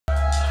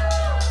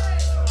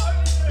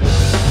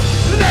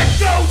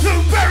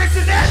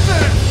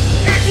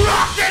It's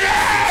rocking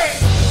it!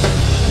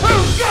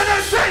 Who's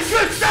gonna take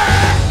us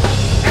there?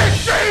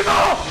 It's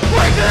evil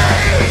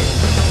quickly!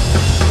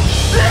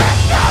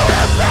 Let's go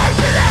to Bury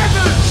St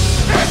Edmunds!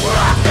 It's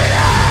rocking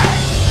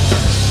it!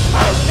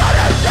 Who's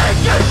gonna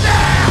take us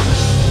there?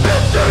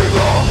 It's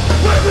evil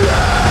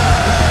quickly!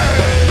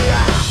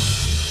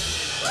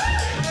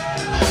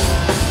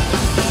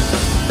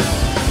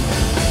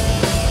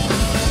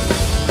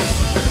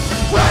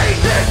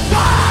 Raise it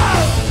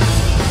down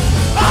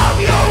of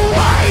your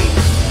weight!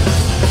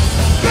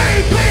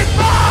 Keep it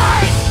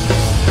fine!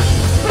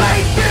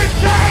 Place it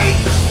take!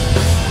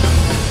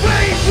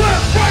 Please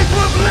refrain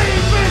from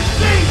leaving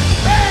seat!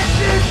 And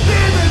it's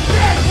in the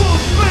dead will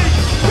speak!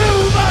 Too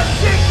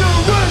much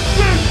ignorance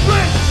is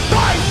bliss!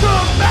 Fight the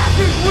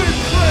masses with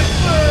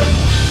slickness!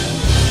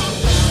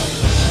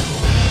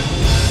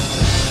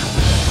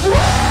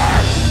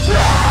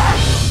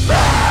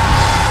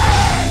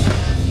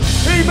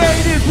 He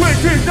made his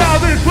riches, now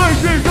this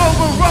place is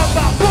overrun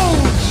by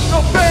fools! No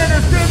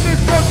fairness in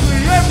this country,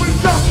 every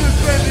justice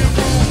spending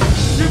rule!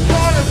 You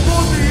can't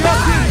afford the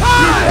upkeep,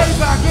 you pay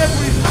back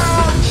every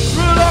pound!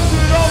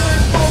 Reluctant on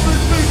this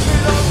moment,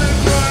 sleeping on the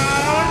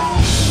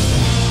ground!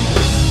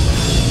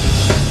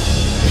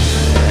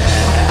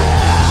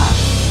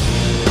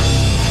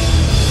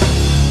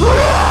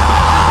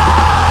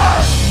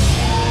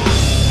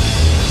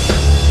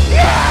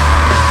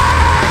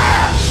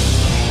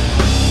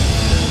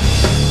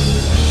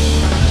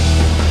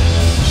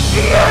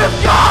 You've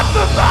got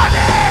the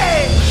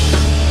money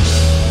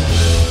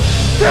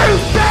to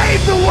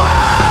save the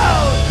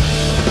world,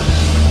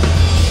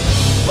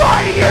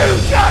 but you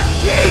just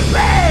keep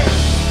it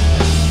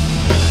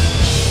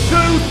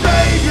to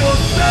save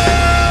yourself.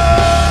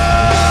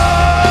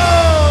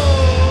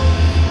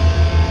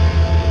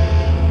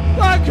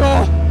 Thank you.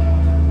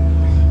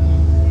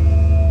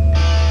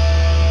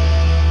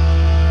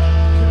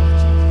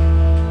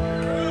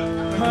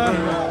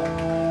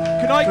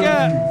 Can I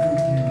get...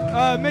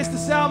 Mr.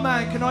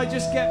 Soundman, can I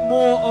just get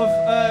more of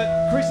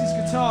Chris's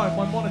guitar in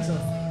my monitor?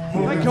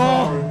 Thank you.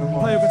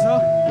 Play your guitar.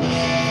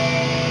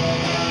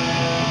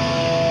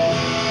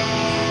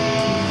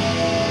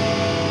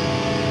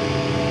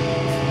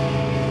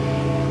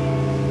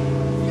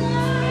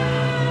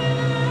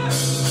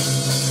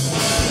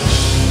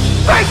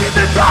 Facing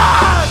the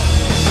dark,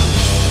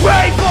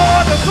 wait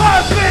for the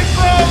perfect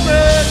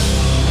moment,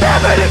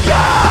 never to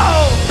go.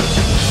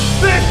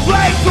 This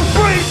place will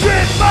freeze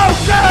in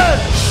motion.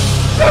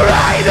 There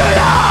ain't at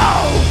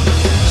all.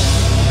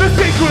 The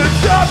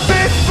secrets of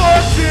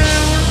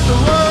misfortune, the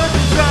word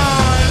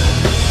design.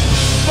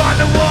 Find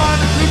the one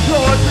who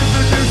causes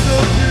the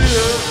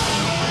disappear.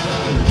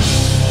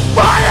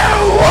 Why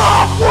you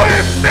walk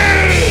with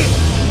me?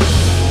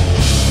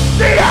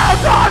 The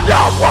odds are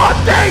not what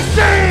they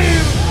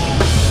seem.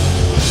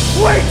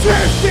 We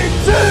drift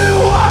into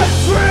a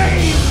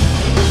dream,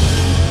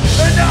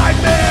 a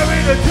nightmare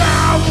in a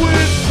town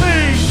with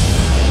peace.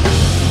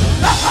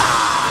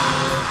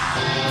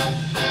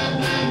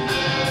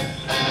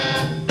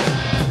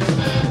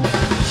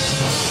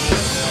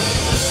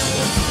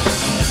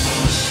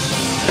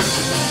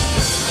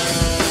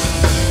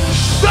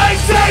 They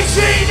say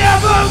she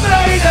never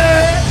made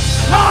it.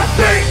 I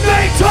think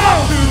they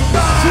told too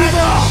much.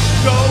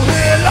 Go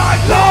here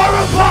like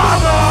Laura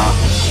Palmer,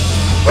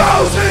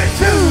 frozen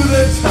to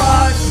the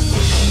touch.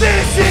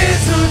 This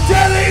is a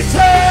deadly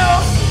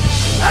tale,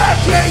 a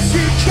case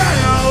you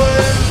cannot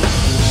win.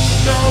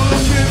 No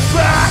looking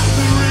back,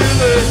 the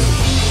realist.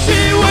 She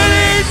will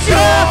eat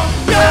your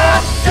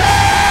death.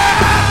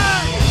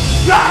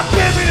 God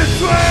give me the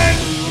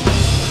strength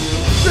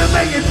to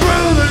make it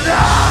through the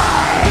night.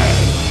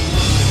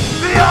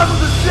 The odds of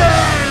the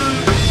same,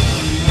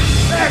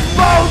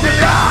 exposing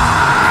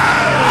eyes.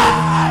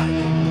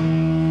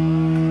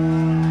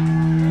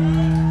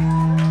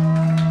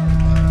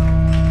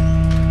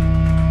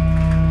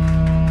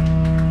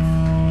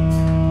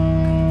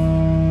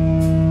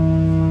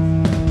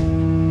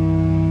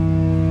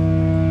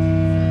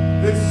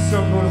 This is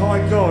someone,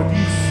 high God,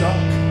 you suck.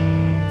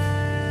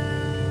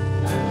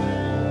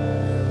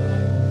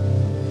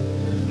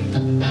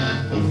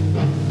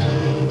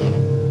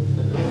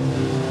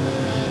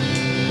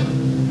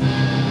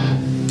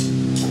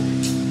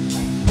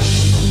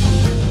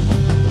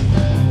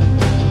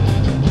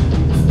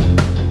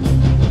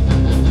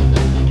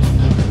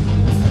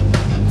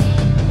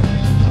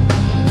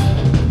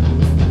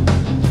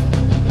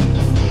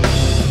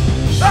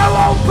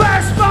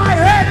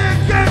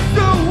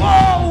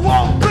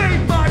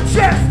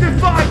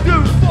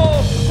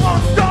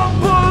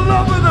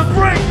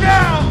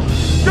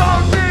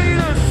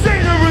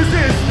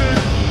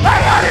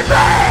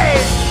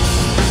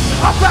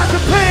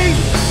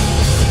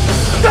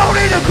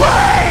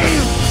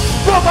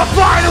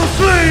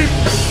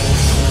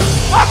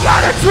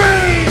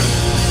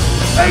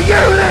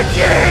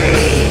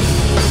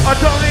 I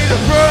don't need a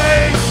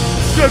break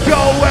to go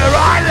where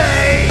I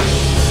lead.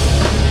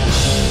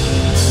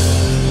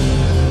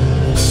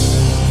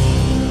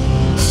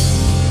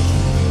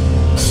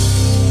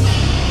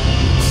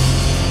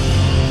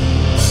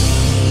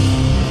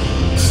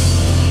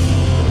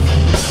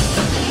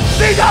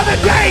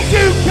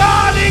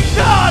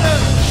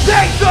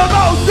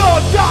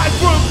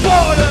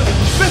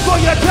 before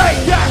you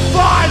take that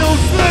final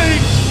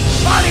sleep.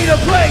 I need a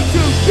place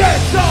to get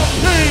some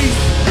peace.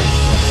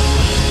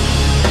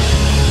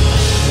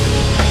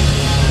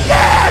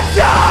 Get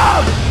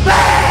some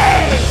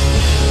peace.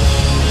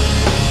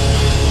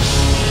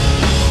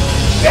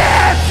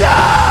 Get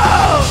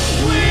some.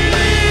 We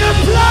need a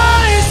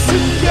place to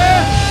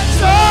get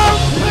some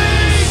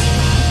peace.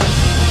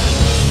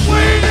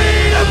 We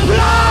need a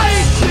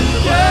place to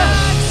get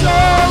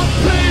some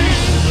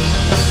peace.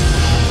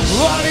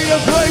 I need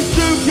a place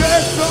to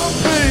get some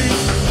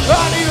peace. I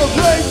need a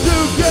place to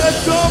get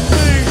some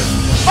peace.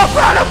 I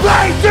found a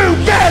place to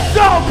get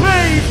some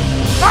peace.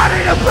 I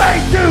need a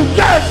place to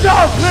get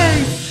some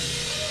peace.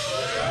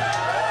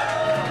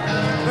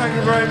 Thank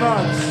you very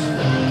much.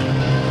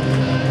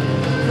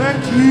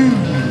 Thank you.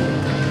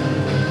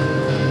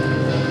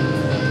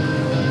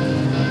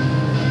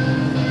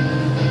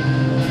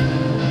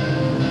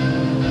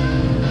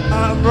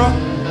 Attenborough.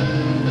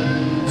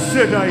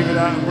 Sir David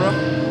Attenborough.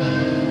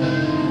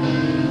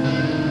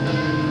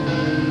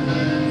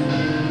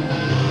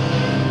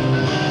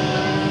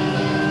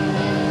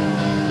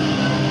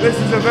 This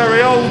is a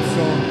very old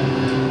song.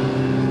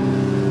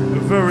 A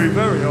very,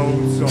 very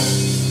old song.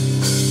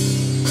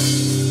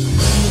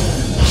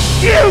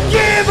 You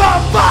give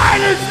up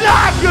violence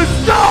like a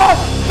storm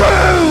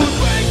fruit.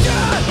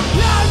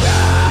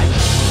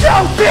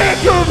 Don't think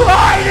of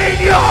hiding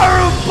your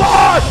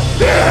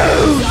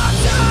abuse.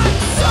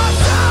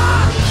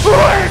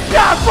 It's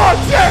not for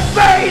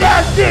checkmate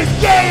as this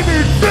game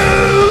is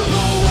due.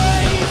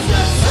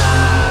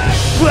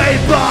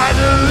 Played by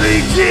the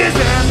leeches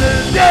and the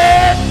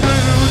dead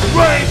blues.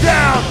 Rain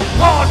down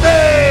on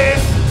me.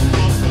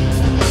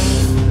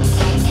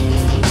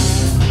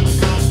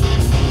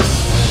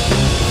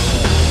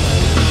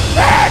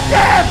 And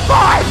their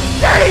fight,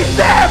 see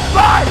their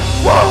fight,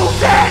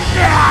 wounds at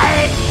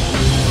night.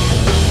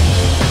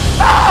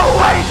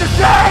 Always the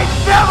same,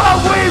 never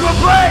we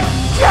replace.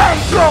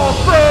 Change your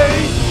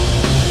face.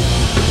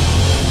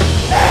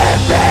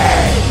 And me,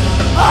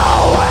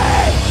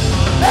 always,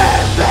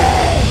 and me.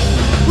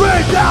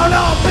 Rain down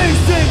on me,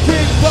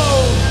 sinking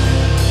bones.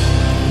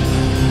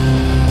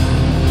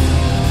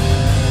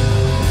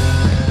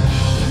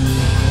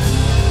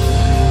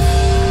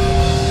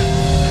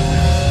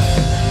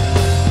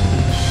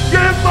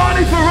 Give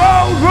money for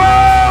old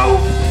road.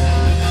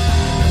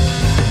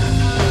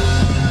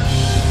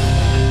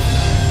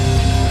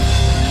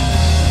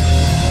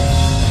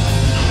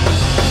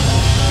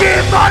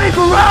 Give money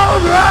for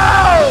old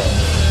road.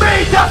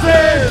 Mean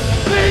nothing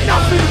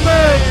to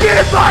me.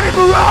 Give money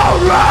for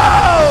old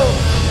road.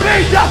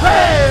 Mean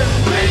nothing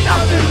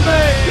to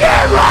me.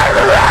 Give money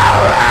for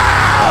old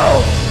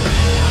road.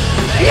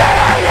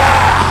 Yeah.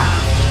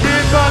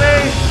 Give money.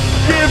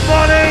 Give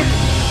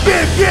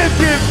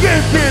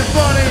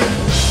money.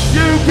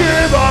 You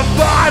give up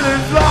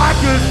violence like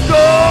a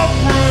storm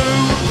brew.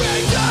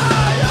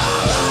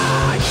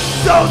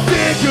 So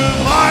sick of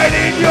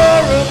hiding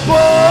your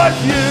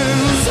abortion.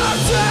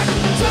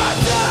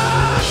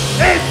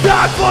 It's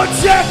time for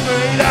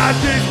checkmate as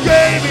this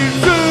game is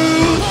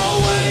due.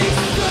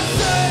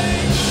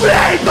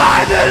 Played by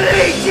the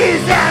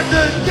leeches and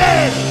the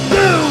dead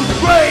dudes.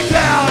 Rain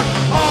down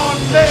on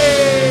me.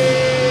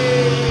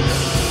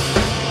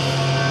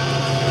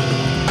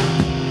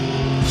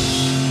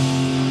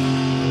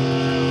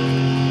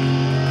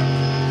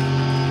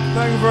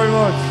 Thank you very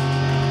much.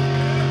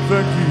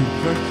 Thank you.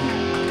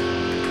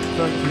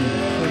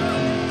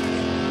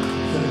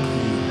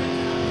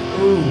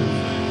 Ooh.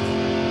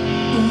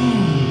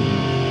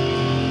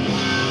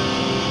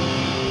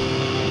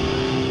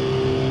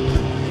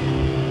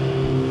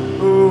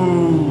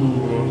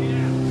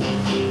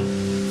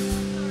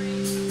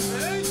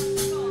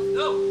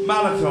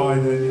 Malachi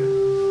then.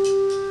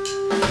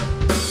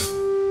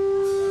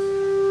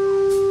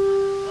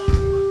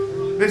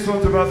 This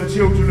one's about the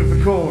children of the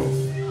corn.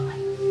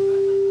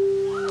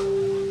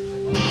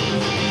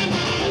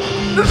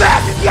 The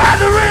masses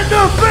gather in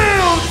the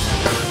fields.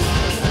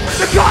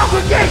 The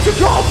congregation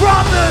call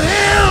from the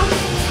hills.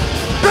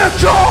 The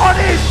corn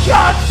is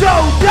cut so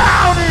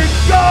down it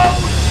goes.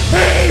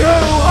 He who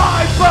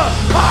hides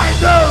behind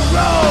the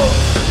road.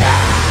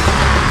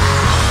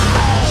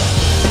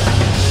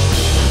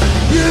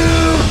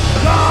 You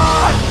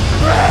can't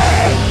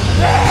bring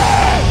me.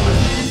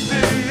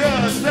 The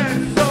earth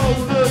and sow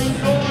the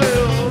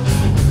soil.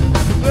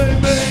 They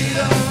made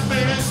a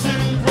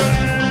missing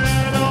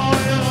bread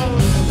oil.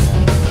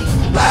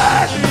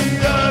 Let the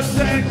earth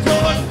and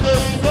touch the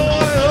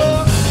soil.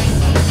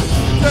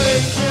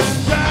 Taken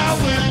down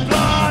with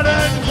blood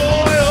and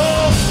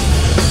toil.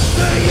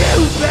 The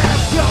youth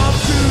have come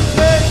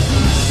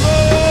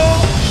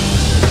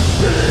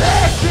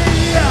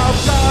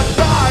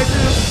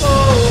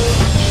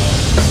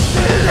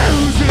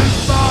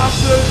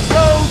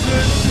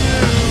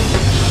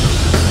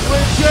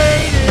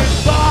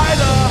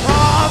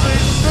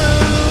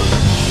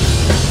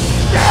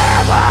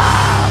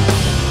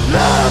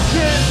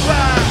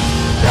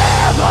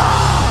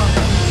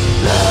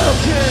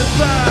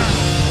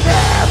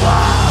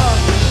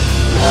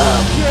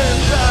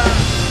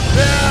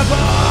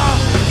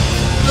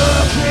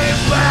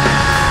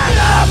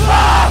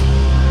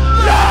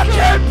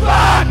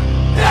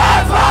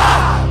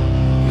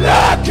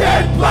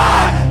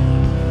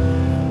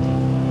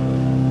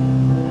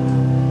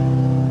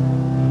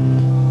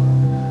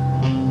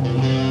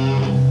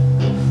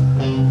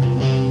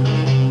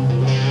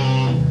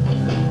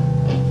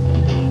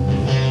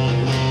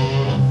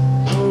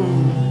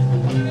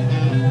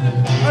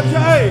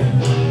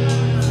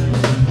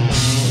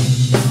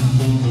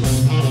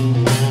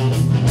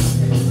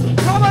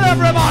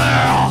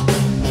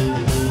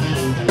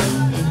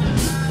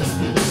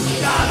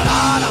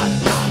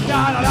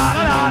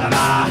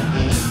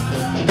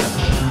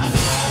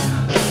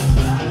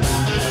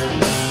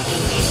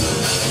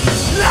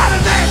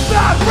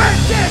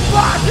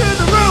fire to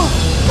the roof.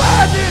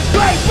 Where this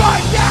place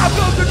right now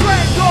goes the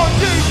drains on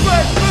deep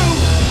red blue.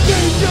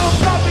 Keep your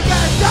pumping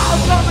gas down,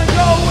 come and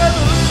go where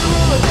the river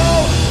will go.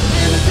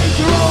 Imitate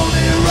your own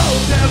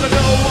heroes, never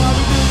know why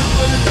we do this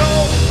when it's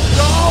all.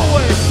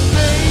 Always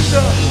need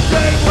the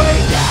same way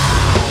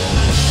down.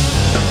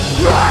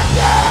 Right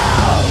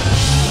now,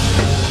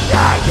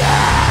 right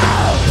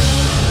now,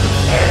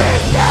 it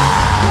is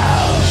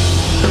now.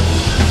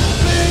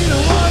 Be the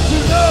one to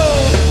know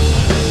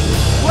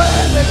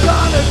where they're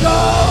gonna go.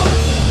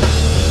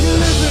 You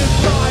live in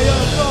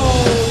fire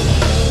gold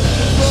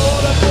for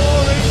the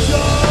boring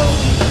show.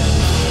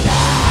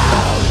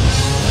 Now,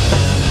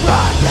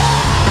 right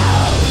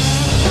now,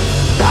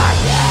 right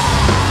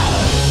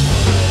now,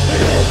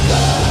 it is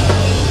now.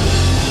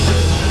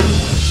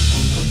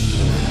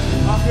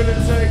 I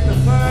couldn't take the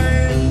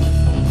pain,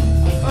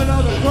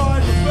 another cry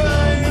for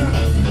fame.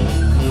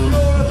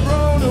 You're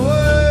thrown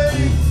away,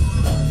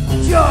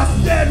 just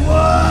dead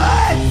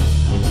words.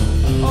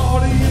 All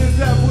the years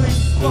that we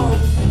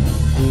spoke,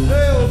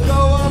 they'll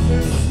go up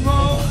in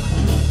smoke.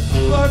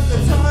 But the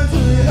times we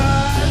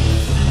had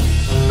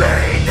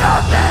mean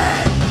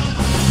nothing.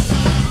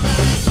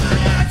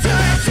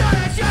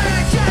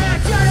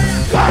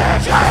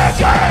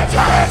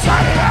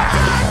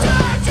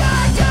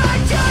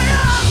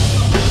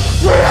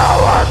 We all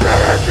want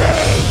better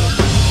things.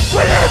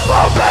 We live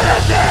for better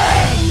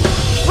things.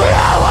 We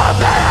all want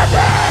better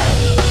things.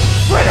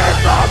 We live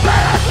for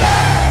better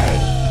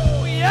things.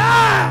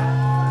 Yeah!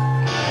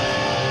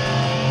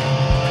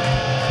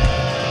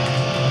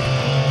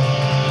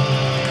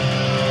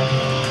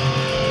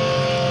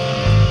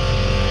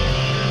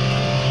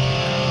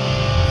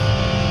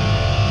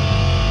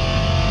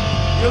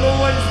 You'll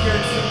always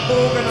get some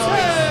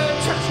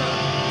organised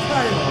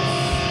chaos.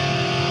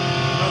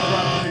 Another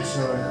Rad Pitt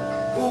show.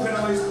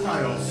 Organised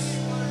chaos.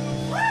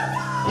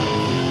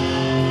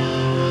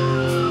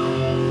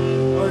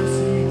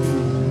 OCD.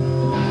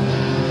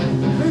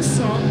 This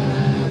song?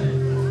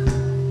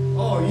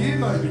 Oh, you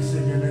may be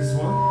singing this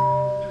one.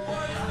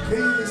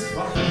 Keep this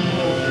fucking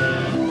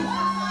walking.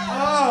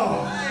 Oh!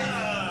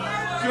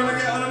 Do you want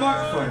to get on a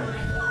microphone?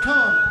 Come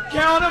on.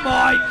 Get on a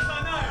mic!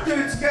 Do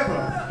it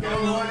together. Get on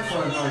the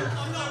microphone, mate.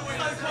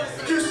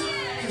 Just,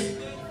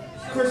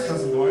 Chris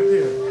doesn't mind, do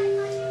you?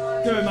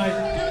 Do it, mate.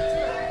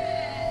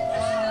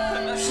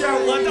 Shout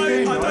what you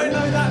mean, I don't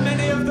know that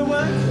many of the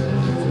words.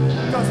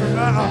 Doesn't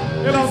matter.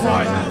 You'll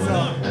find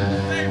out.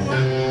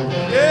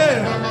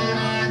 Yeah. I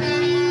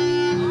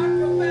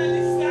can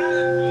barely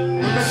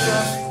stand.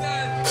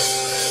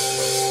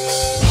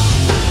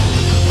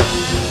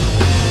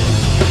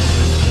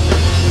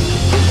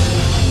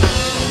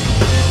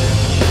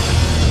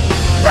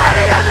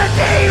 Ready on the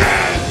TV!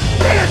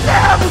 See a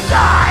terrible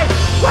sight!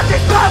 What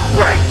this love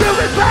brings to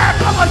his back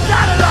on my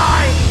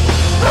satellite!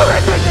 Who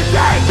is it to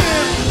take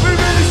him? We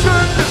really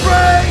shouldn't be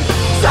free!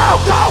 So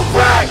go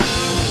free!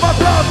 My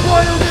blood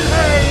boils in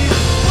haze!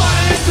 What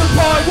is the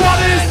point? What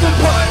is the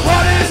point?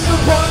 What is the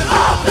point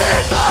of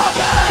this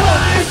organ? What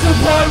is the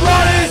point?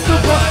 What is the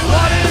point?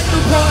 What is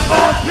the point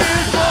of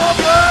this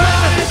organ?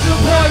 What is the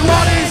point?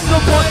 What is the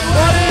point?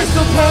 What is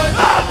the point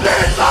of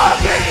this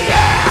organ?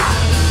 Yeah!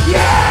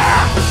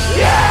 Yeah!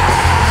 Yeah!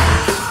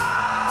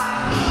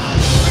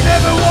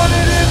 Never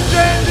wanted him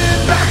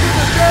standing back in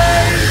the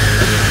day.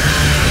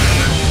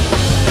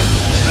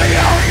 The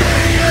only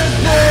is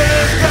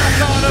pulling back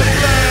on the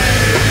flame.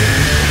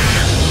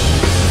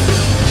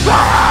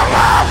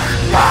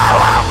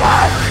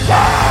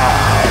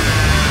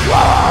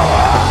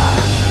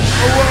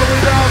 A world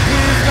without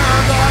peace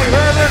sounds like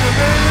heaven to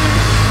me.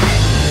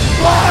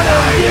 What a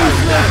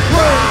useless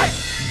priest.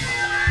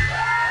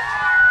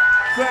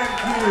 Thank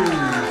you.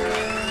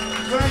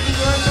 Thank you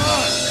very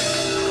much.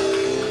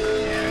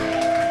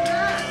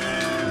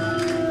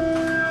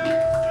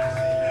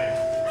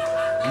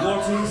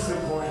 What is the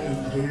point of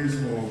Piers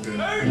Morgan?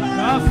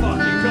 That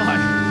fucking guy.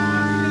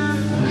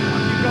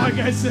 Fucking guy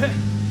gets it.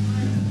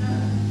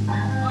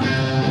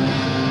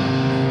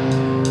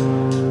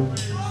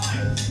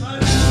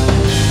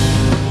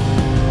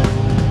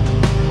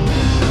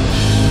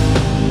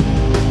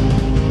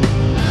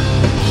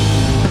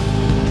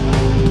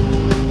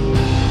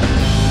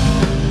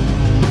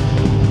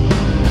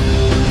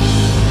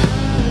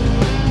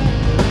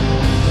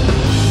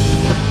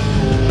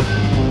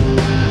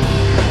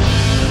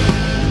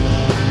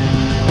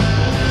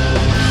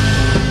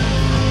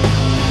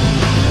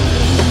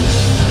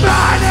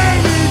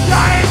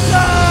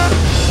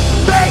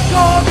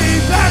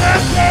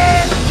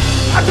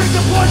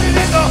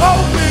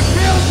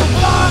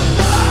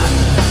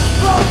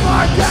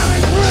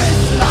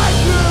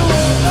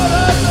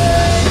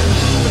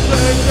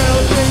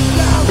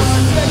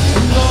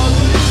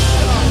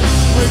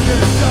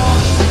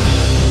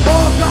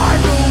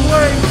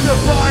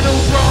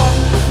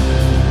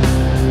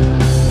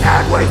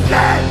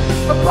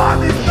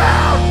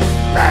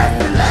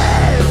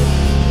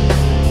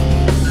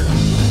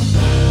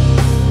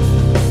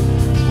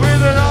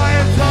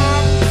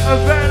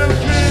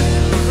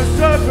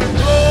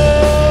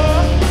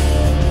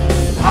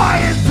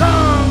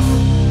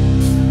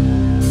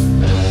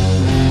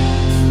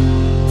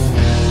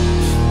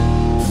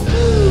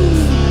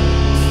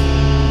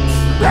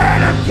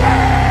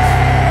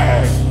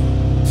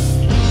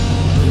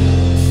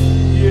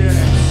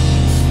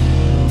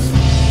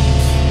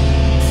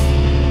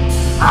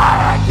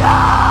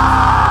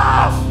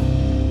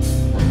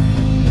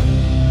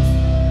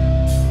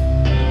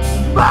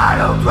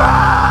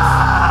 ground.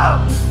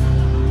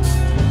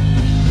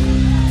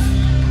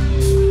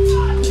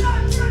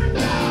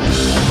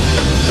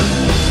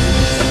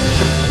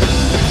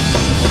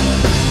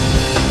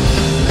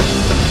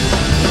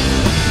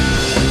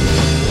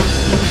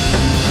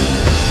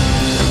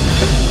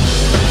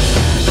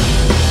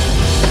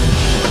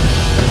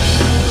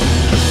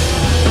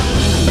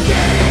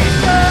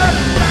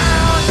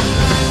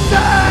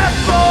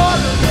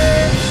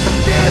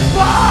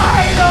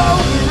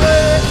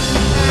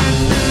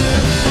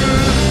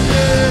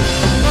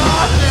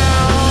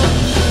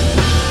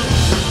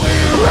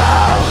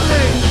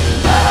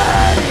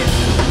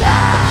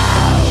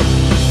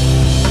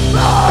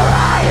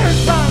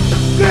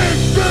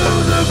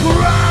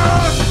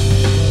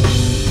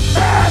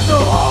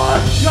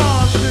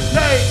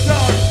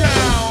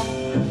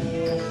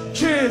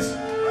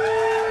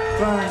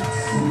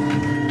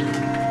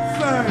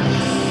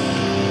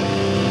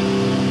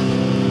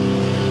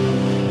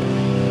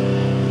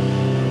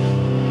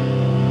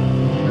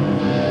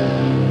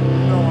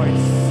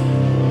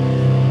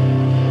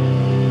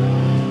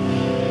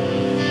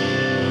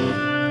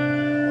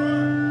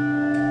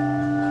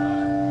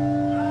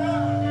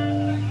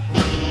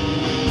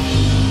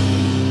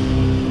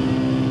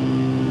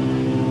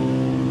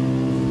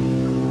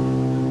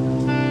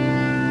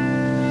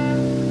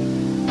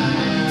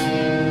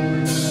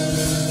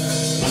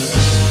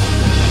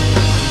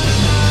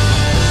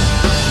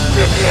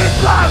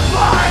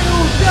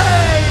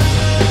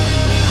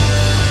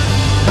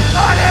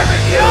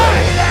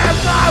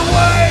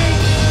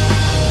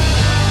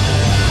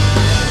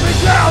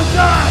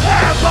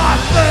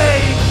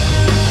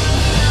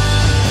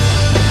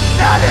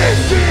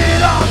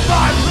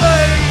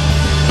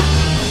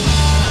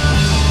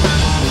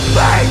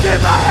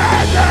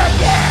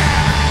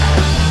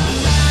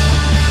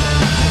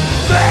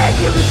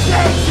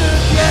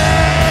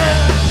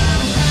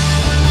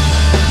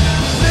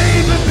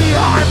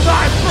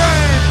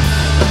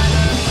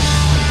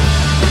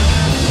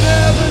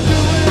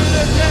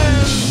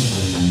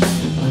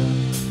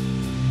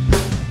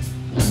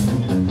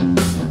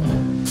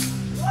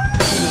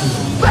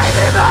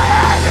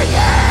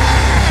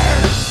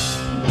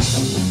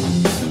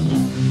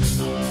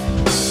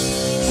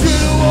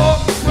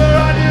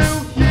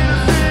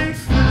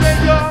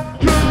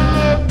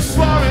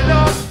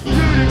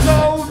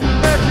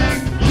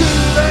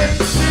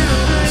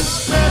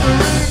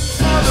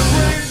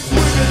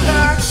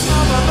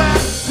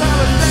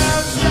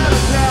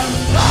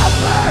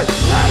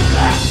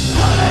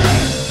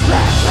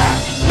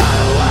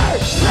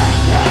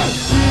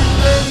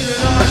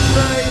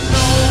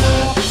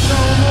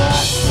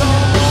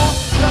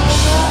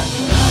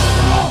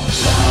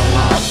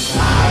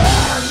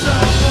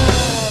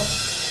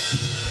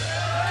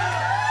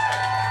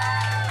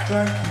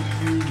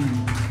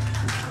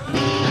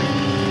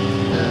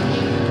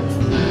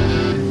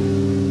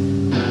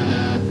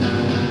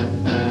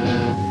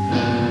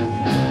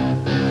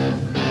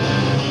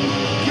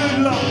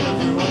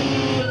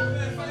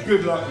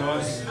 Good luck,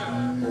 guys.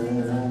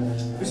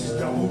 This is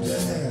Double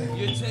Dare.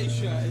 Your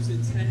t-shirt is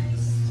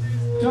intense.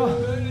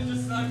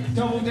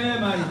 Double Dare,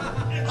 mate.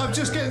 I'm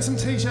just getting some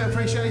t-shirt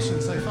appreciation,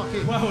 so fuck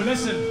it. Well,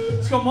 listen,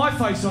 it's got my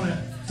face on it,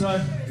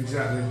 so.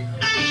 Exactly.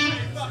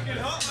 Fucking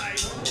hot,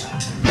 mate.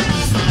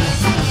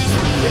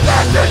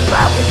 That's the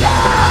broken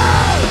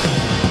down.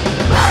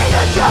 Made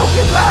a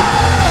joking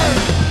man.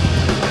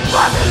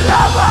 For the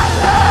love I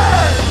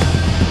learned.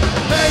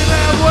 Hey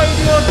man, wait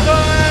your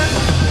turn.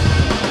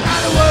 How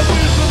do I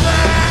reach the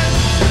man?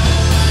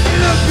 He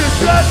looked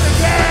distressed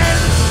again.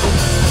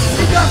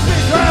 He just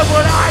misheard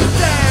what I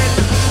said.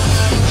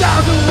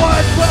 1,000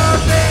 words per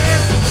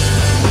minute.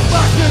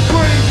 Fucking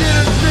green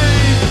didn't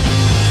see.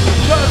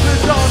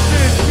 Purpose of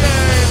this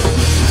game.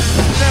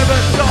 Never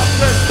stop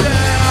to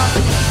stare.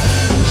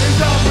 His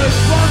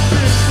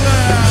unresponsive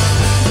glare.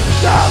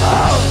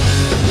 Double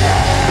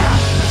dare.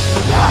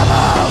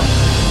 Double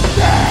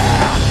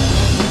dare.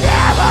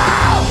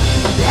 Double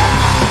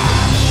dare.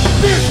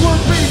 This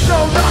would be so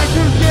nice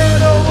to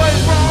get away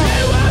from.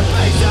 It would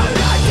be so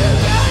nice to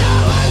get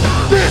away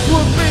from. This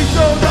would be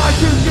so nice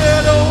to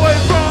get away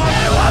from.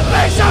 It would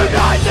be so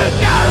nice to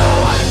get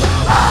away from. I just right. I just right.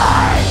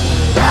 I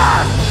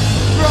just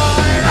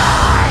right.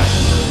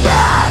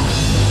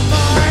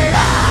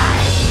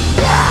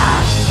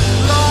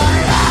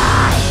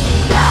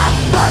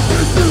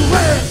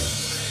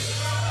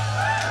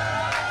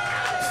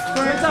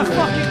 I just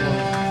want to do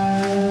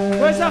it.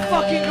 Where's that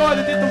fucking guy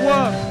that did the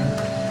work?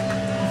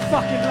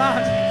 Fucking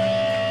lad.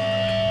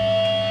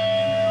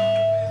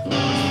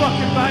 He's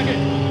fucking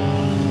banging.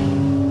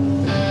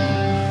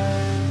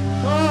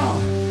 Oh.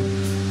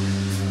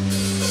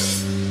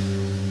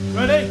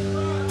 Ready?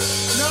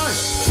 No.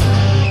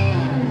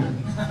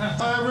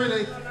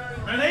 Really?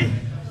 Ready?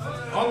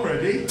 I'm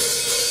ready.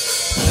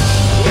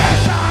 Yes,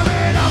 I'm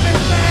in on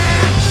this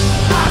man.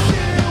 I'm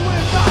here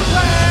with my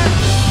plan.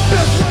 The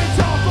switch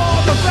off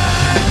all the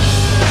fans.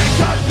 And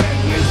just get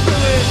used to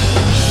it.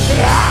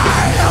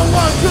 I don't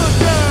want to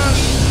turn.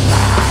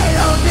 I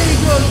don't need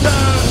to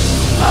turn.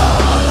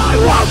 All I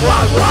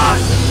want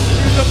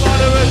is a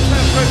moderate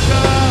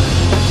temperature.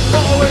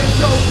 Oh, it's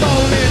so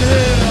cold in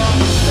here.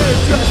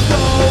 It's just so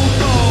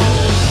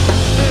cold.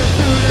 It's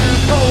too damn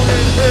cold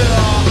in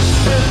here.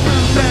 It's too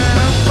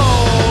damn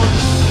cold.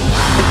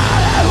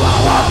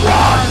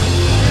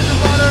 It's a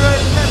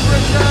moderate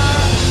temperature.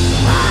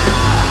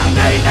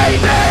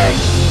 Need.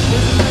 It's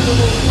a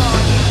suitable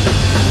time.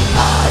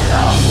 I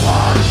don't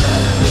want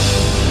it.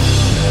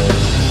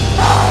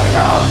 I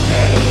don't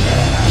need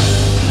it.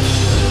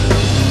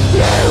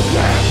 You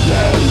can't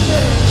keep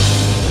it.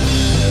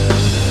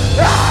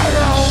 I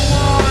don't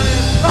want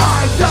it. I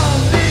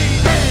don't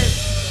need it.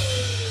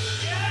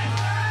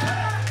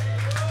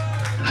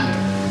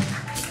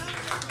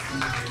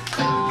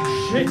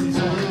 Shit, it's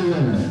on.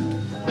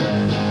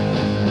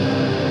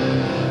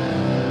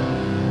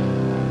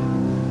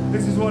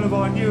 This is one of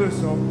our newer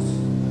songs.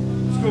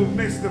 It's called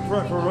Mr.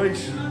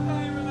 Preparation. I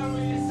don't even know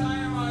what you're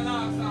saying right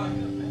now, son.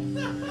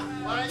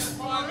 I ain't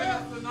climbing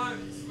off the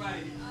notes,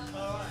 mate.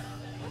 Alright.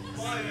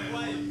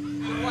 Wait,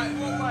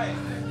 what way? I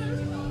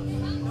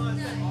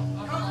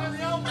can't find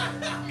the old man.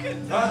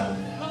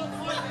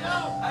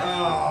 Oh,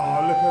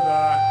 look at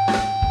that.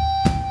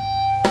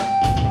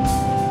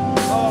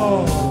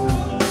 Oh.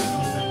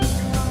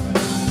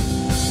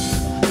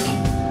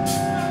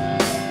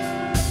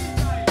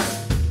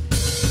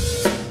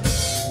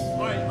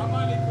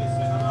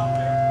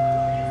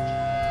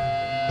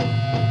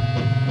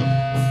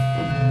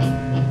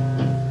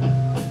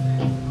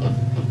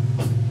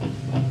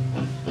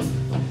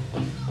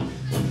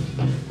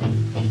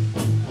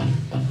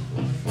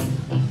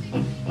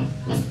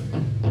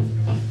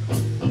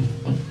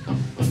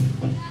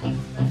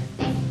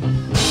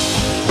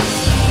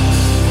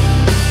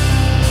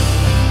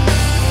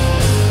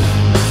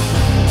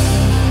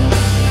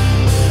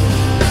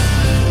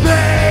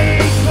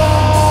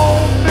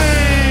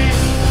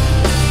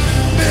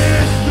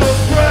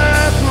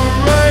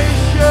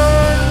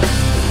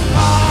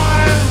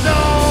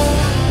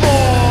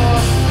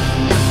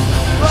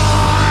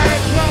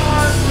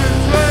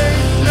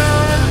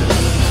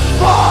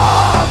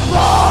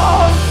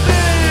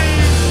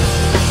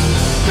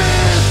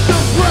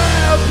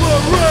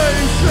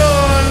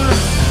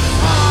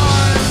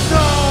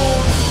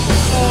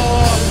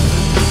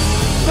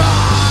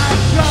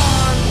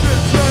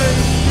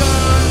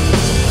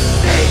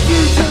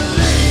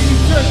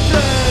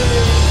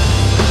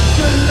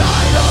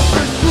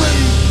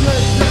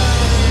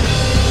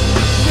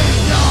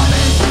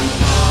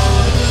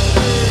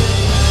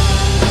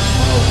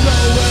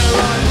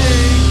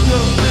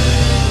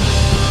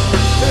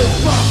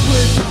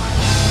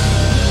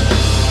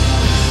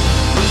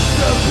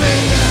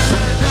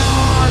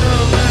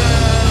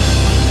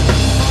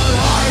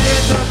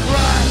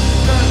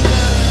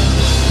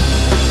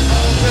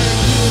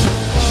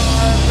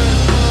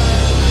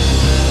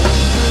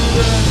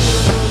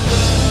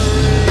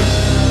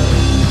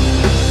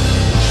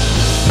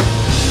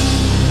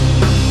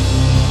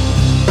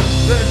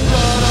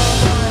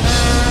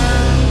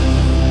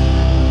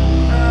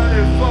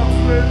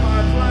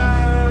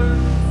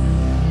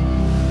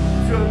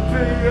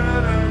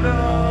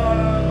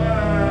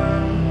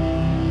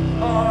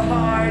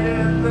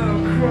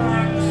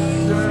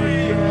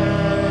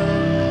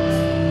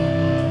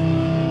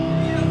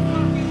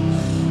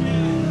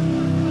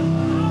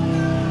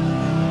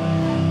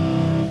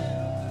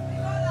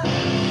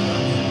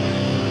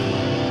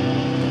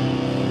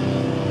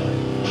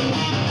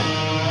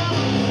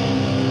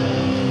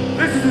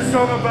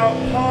 Song about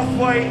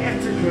pathway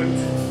etiquette.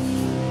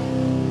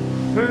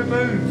 Who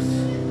moves?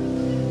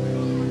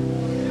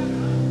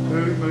 Who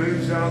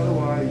moves out of the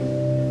way?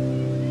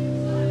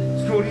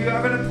 It's called You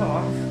Having a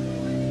Path.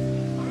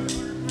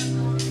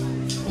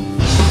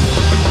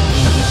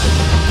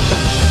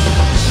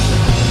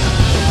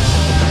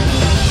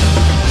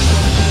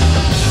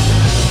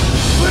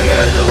 Well,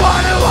 you're the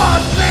one who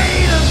wants me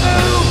to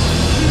move.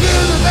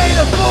 You're the made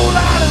a fool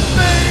out of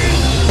me.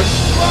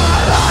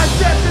 While I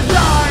step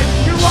aside,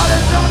 you want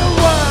another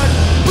word.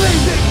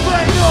 Please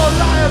explain your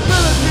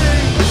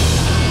liability.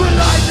 When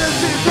lightness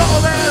is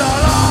all that I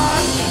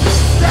lost,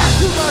 that's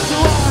too much to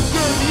ask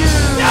of you.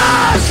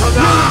 Yes, come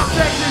on! You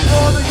expected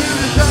more than you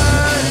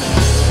deserve.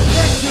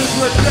 Lectures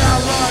were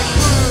downright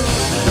rude.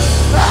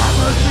 I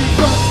must be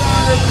some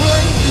kind of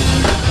crazy.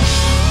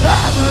 I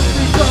must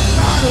be some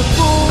kind of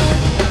fool.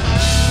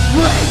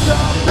 Raise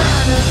up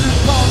manners and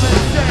common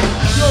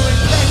sense. Your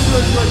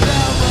intentions were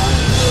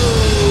downright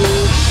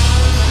rude.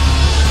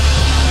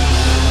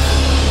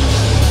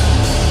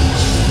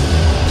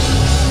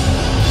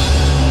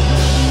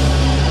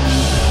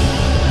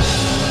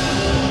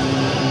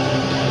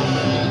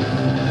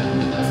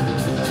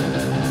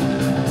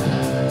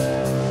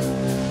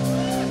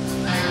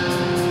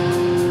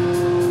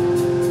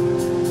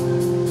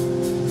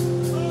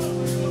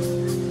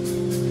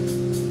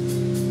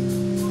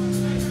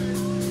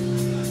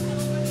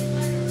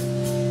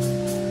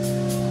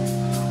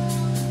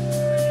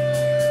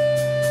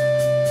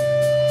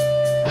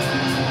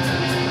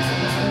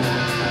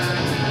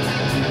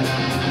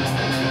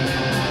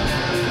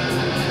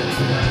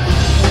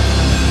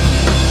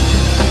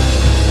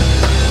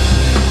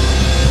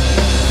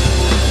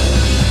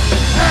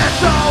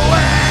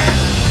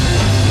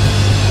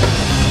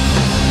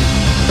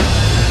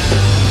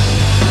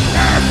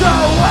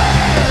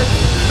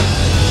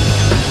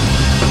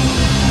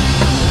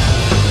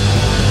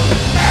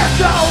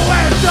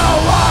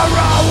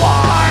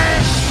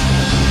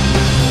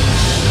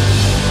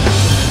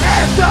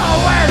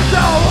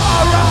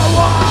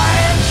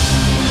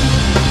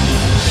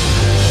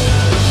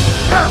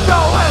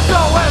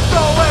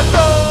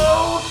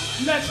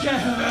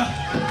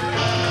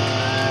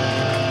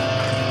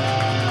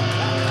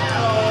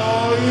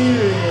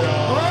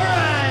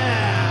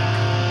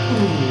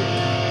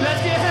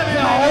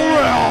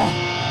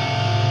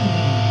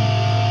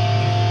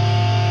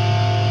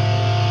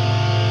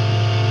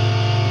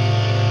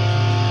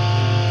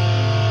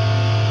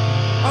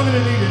 I'm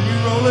gonna need a new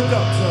roll of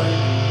duct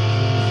tape.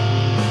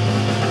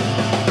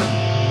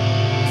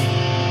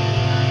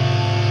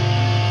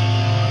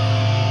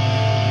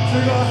 So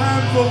we've got a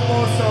handful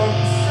more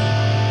songs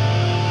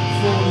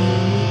for you.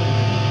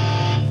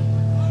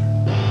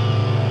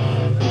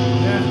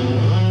 Yeah.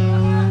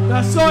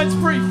 That sign's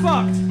pretty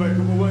fucked. Make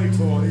them away,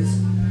 toys.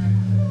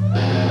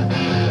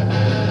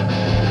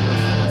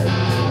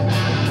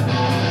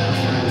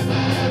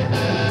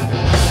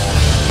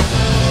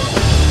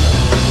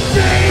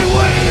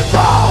 We've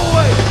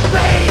always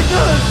been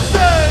the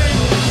same.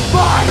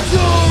 Fight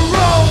your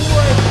own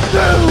way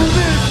through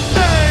this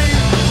pain.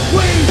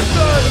 We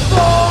stood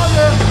for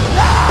the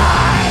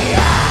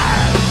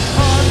lion.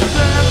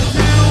 Until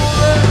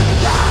the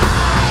lion.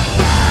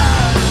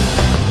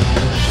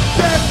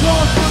 Dead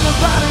calls for the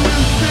battle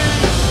you see.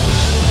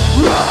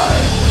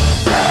 Run,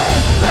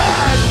 stand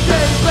back,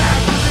 stay back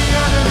to the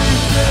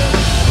enemy's death.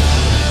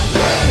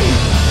 We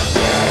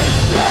did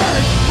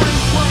this. We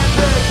when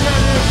they're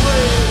getting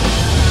free.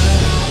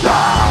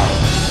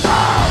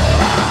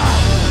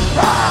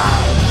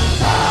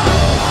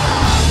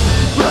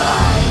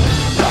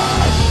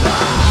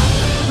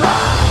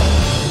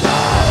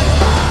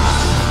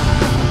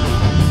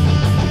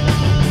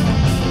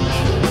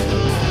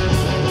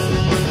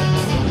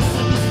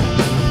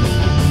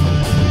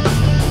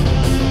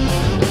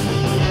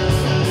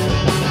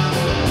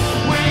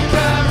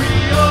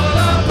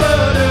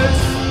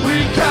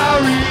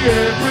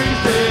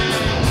 Everything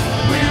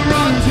we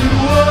run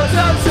towards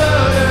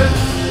absurd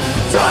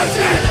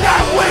choices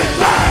that we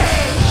make.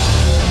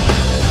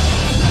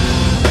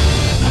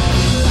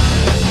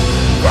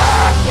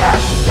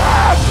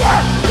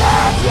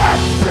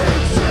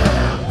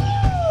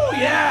 Oh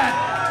yeah!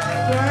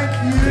 Thank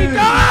you. Keep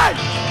going!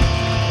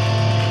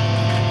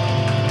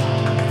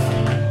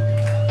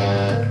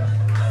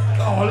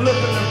 Oh, look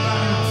at the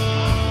man.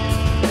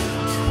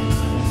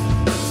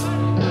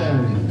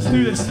 Let's do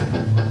this.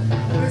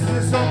 This is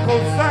a song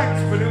called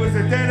Thanks, but it was a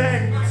dead end.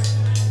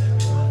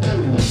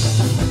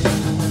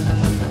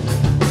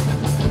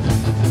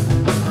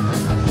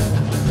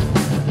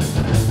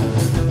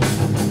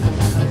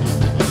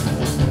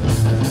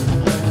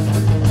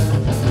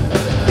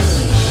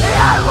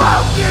 I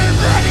won't give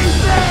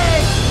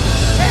anything,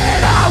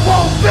 and I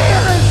won't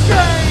feel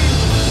ashamed.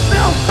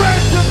 No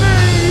friend to me,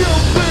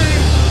 you'll be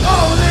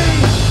only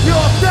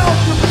yourself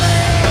to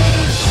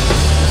blame.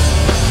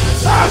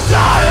 I'm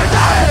tired,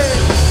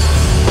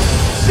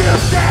 still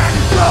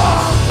standing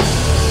strong.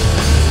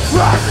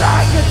 Run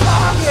like a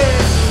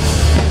target,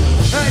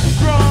 and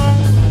strong.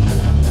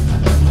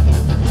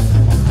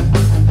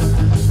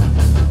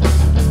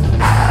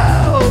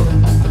 Ow!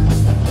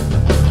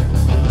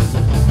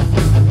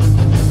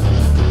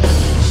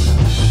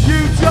 You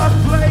just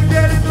play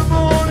dead in the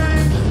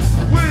morning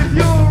with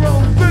your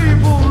own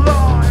feeble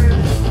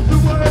lies. The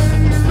way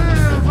you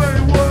live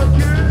ain't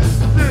working.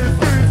 This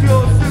is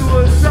your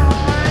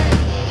suicide.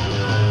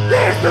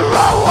 This the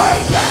wrong way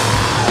down.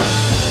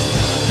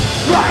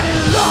 Riding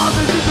along,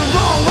 this is the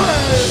wrong way.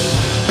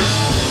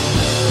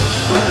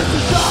 But it's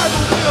a time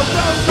when we'll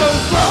go so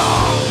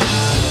strong.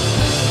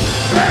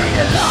 Staying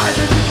alive,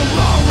 this is the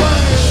wrong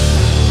way.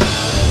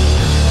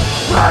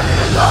 Running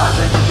along,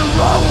 this is the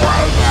wrong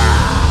way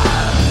now.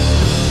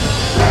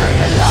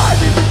 Staying alive,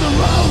 this is the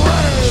wrong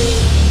way.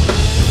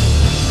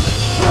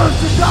 First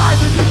to die,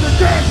 this is the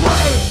dead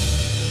way.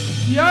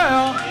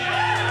 Yeah!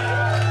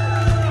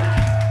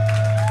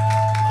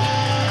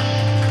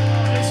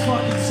 This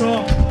fucking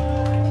song.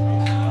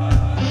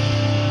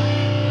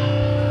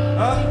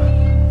 Huh?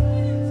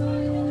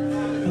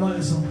 I like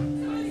this song.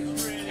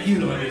 You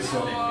like this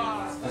song.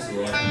 That's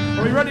alright.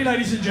 Are we ready,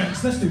 ladies and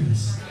gents? Let's do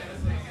this.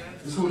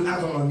 It's called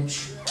Avalanche.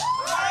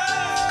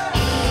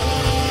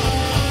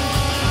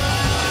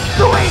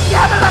 Going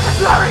together like a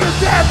flurry of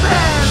dead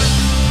men.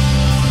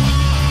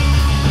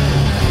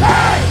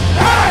 Hey,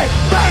 hey,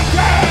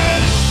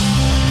 maintain.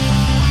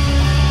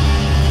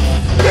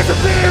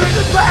 Disappear in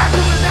the back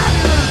of an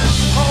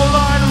ambulance. Whole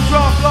line will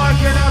drop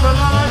like an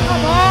avalanche.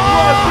 Come on!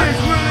 Was this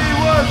really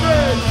worth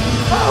it?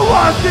 Oh,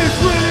 was this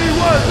really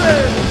worth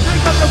it?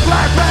 Think of the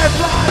black flag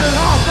flying at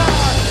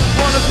half-time.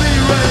 Wanna be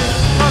ready,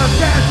 wanna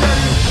stand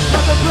steady.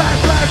 Got the black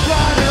flag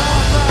flying at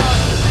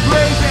half-time.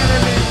 Great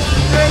enemy,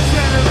 great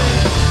enemy.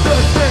 The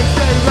things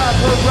they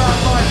wrap around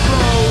my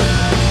throat.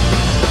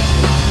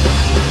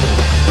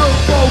 The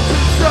folks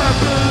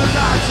encircling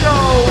our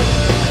show.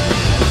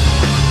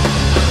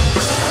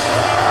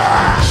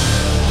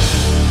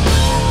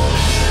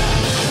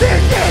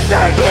 This is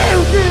the new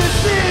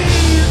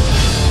disease.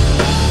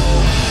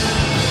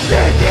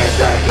 This is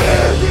the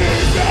new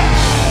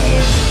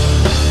disease.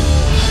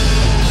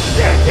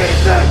 This is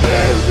the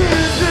new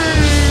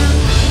disease.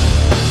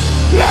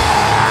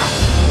 Yeah!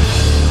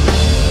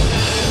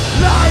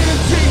 Lion,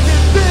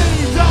 cheating,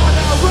 thieves are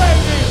now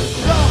reigning.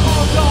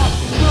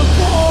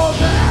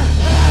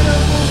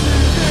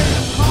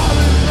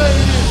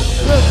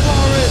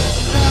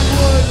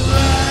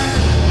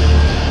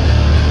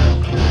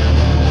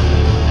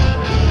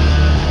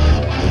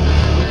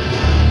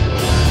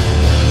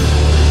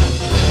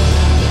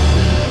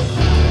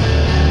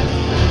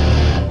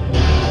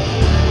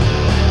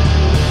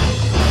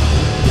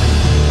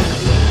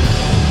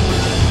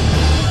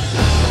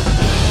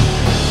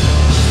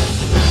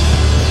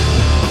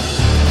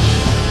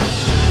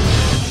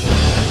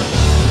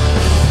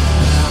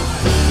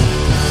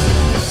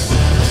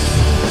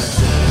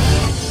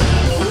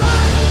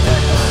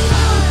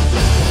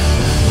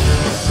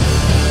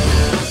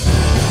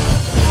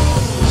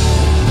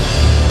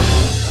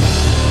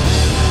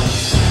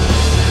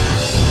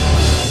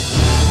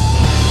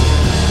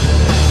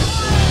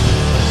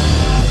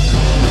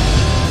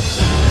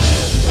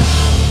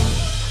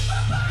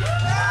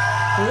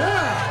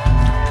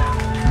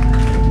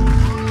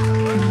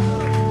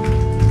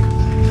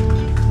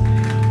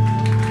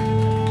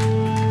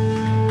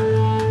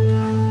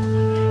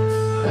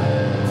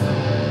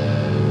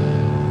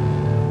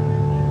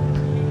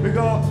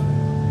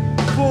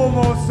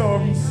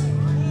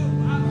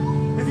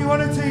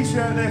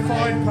 t-shirt, they're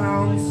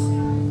 £5,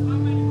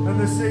 and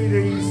the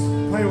CDs,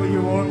 pay what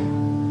you want.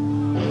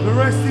 The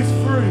rest is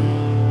free.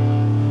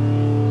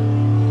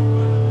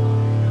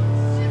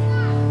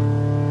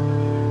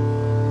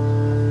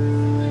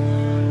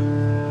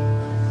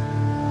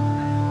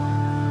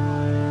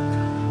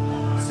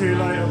 See you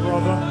later,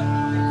 brother.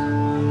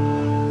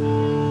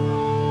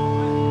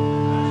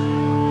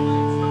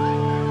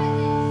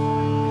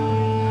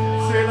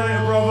 See you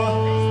later, brother.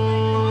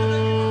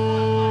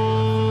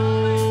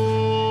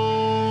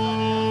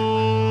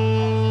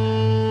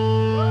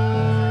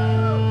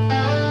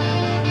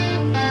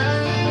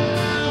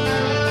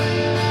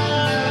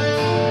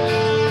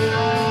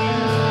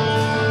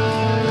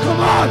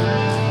 Come on!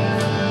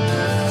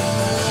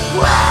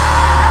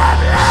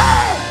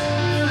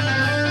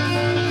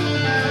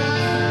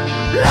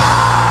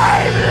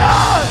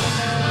 Lifeless!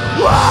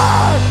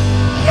 What?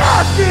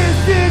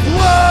 Justice is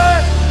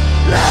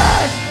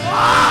worthless!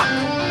 Fuck!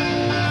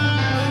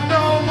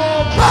 No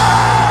more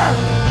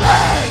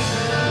perfect!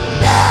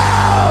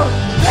 Now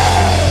me!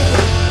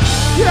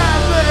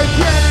 Can't make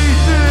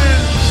anything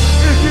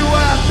if you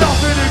have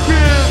nothing to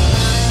give.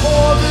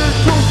 All this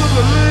truth to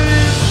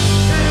believe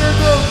in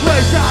the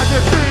place I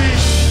defeat.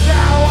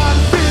 Now I'm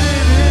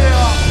sitting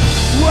here,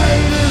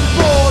 waiting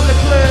for the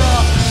clear.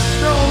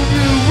 No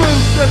new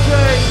routes to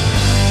take,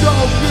 no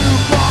new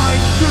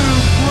minds to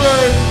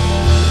break.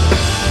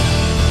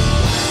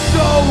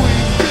 So we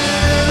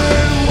sit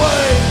and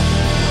wait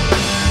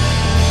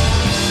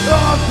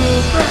of the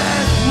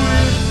best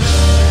with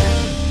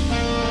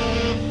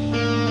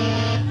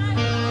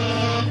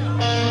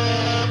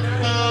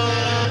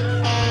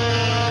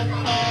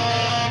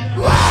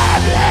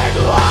red and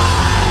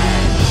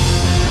white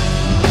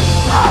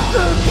of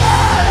the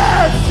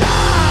genocide.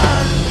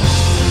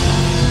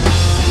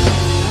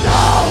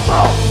 No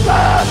more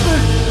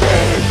purpose,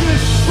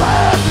 business,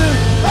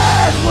 purpose,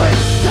 as we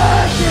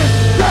take it,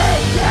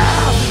 take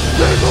down,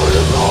 people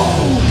to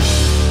move.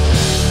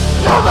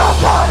 No more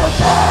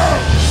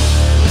politics,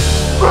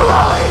 we're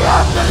only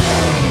have to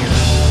leave.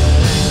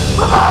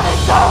 The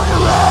money's on the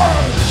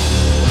range,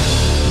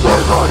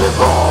 people to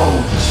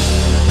move.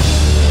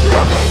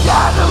 Living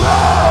down the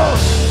road,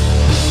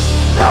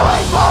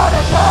 knowing more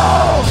to go.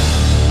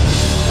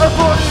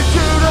 According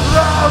to the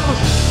love,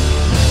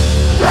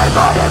 they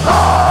might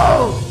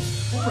evolve.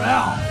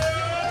 Wow.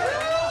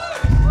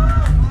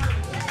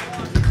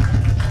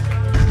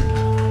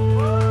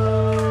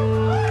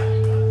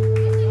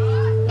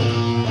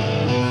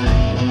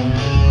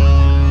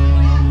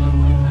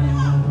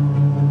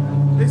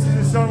 This is a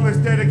song that's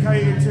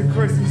dedicated to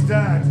Chris's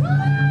dad.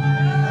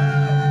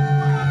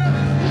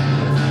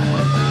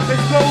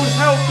 It's called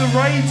Help the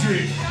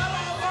Raging.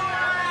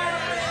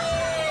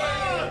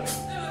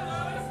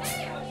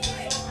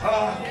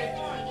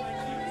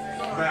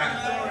 Back.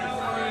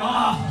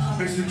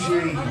 Mr. G.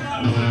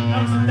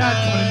 That was dad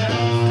coming in.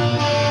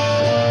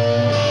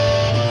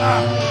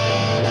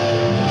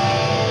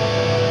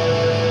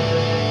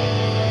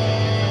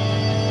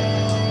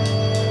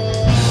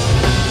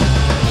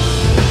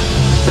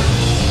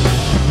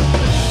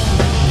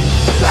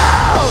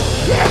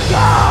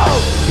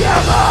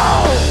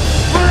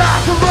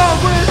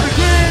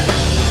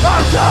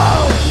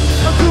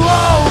 I'm too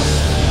old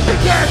to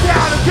get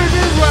down and kick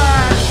his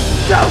rag.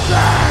 So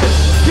glad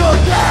you're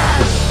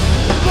dead.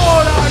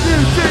 More like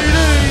new CD.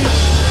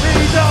 He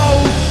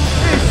knows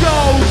it's all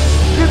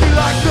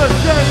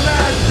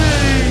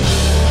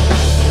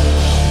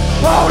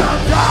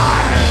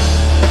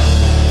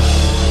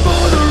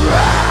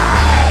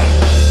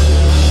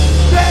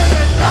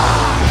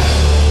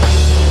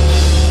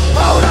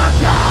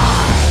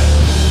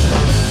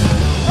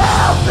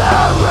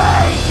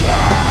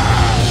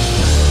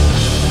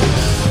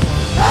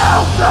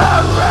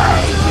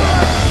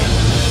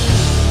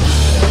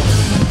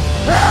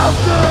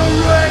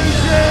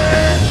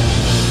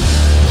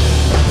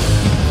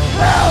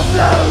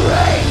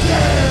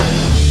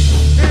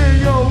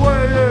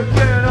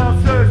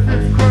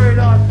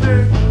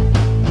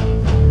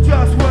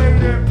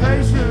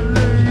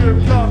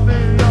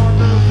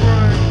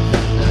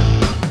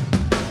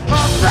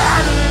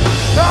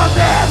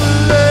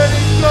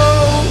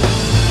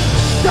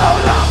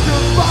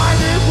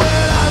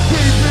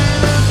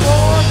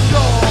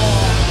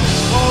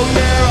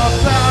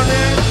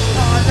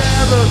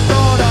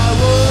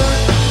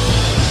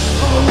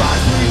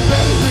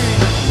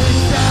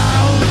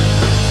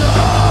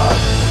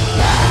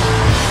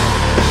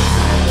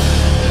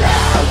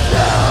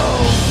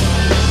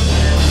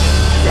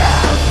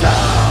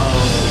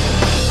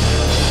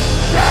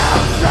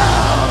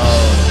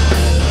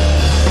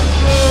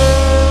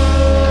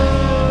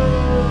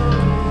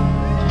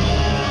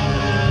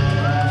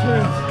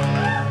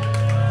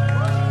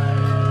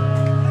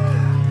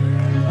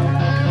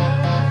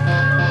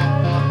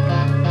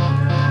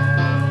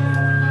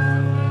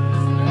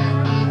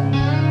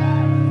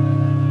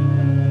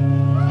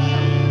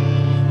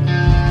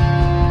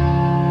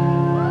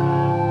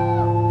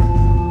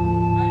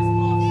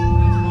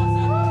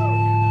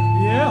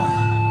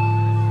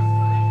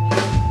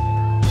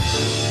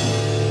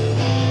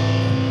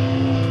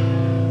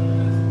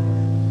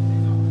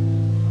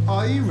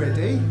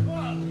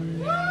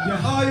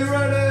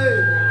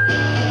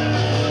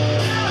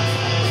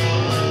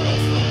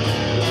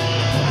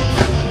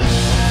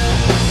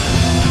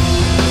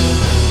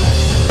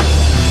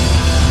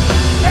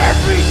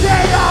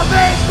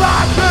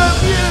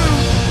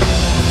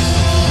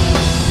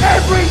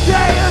Every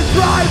day a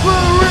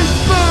driver is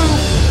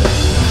smooth.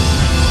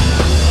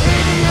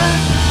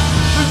 Idiots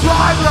who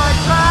drive like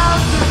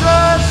clowns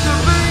deserve to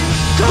be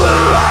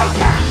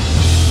corrected.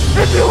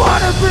 If you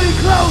wanna be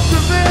close to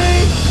me,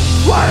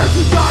 why don't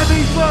you drive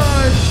me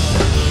first?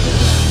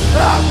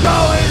 I'm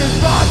going as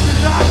fast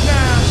as I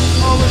can.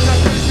 Always I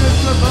can just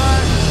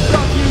survive.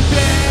 Stop you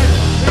dead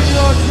in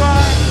your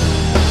track.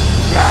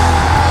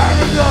 Dead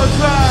in your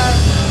track.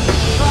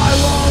 I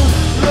won't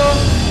look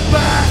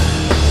back.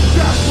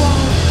 Just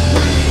won't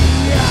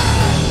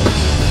react.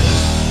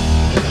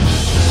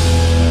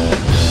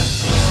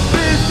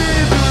 This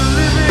is a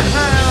living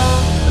hell.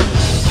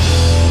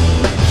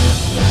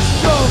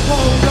 So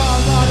hold on,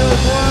 might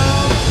as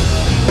well.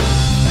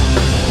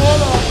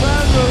 Pull up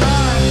and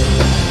relax.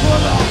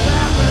 Pull up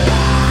and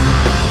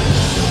relax.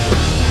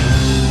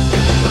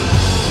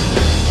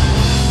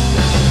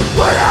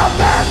 Pull up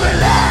and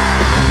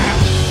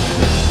relax.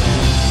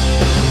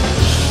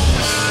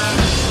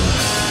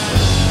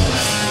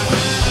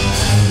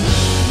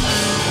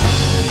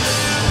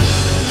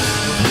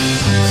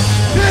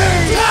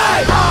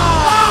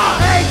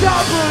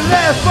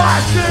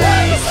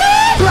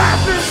 D-I-R-A-double-F-I-C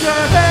Traffic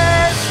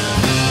ahead.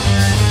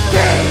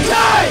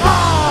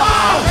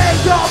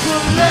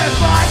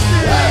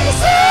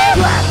 D-I-R-A-double-F-I-C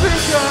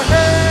Traffic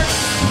ahead.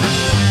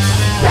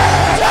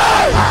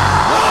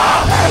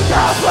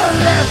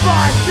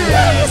 D-I-R-A-double-F-I-C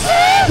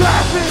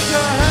Traffic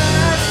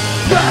ahead.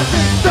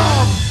 Traffic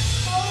stop.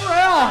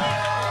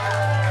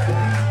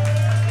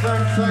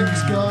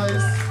 Thanks,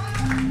 guys.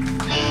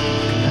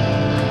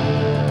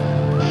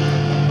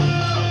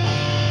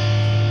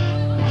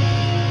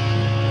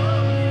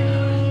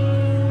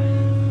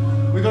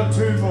 We got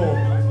two more.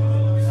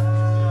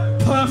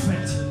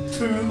 Perfect.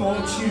 Two more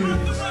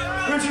tunes.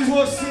 Which is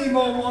what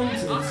Seymour wanted.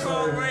 I can't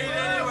So read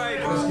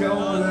anyway. let's get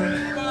on with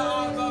it.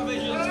 My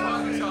vision's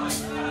fucked up.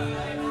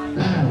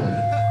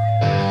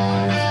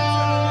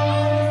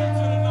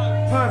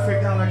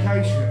 Perfect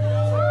allocation.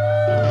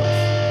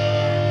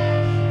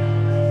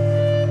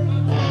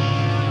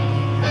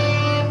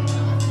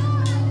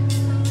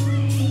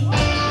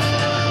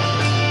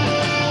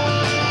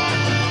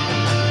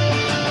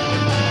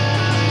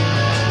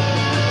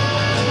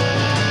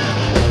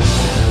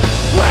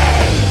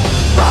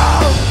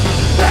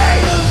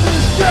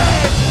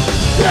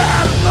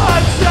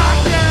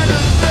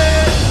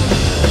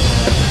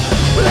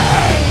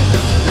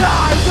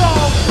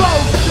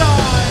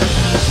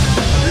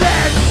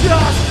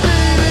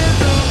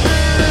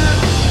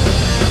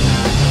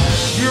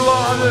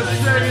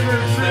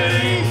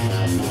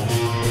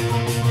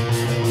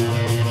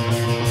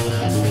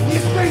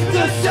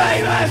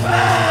 Same as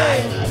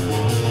me!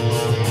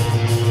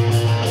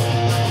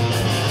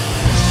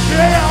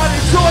 They are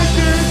the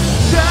choices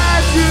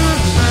that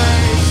you've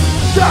made.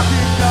 Stuck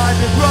inside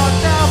the rut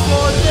now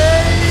for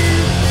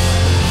days.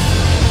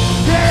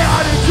 They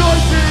are the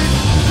choices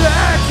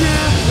that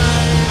you've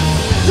made.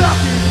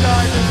 Stuck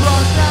inside the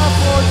rut now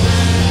for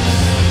days.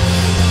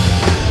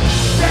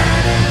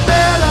 Standing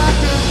there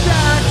like a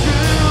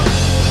statue.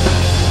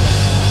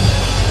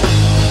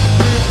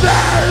 With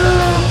that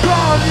look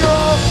on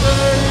your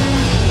face.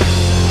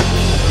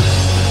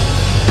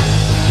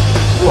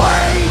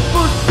 Wait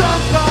for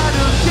some kind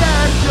of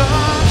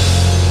gesture.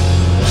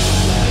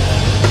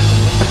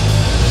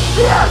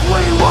 Yes,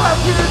 we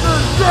work in the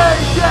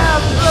same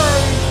damn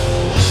place.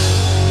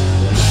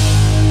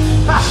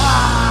 Ha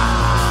ha.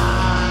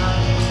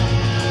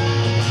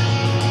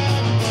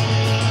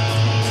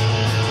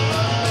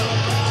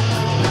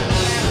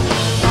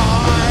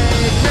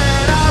 I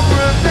cannot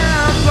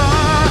remember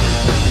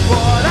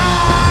what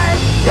I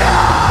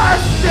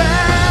just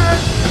said.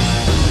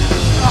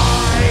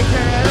 I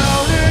can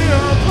only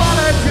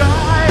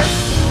apologize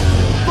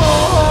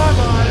for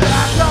my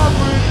lack of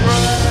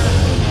regret.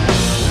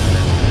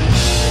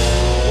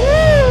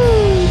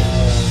 Woo!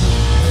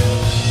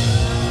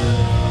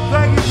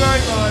 Thank you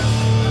very much.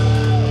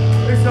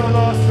 This is our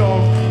last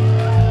song.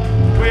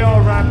 We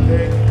are Rad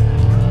Pitt.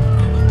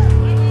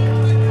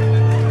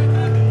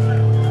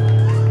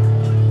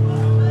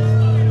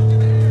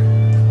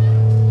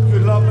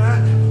 Good luck,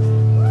 man.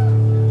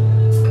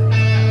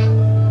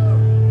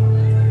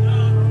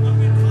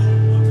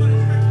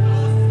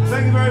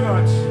 Thank you very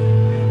much.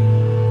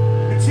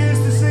 And cheers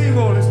to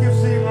Seymour. Let's give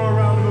Seymour a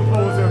round of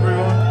applause,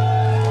 everyone.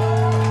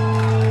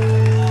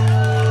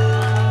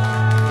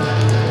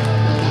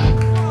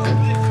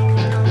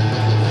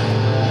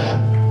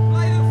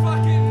 Play the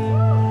fucking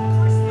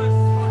Christmas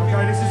fucking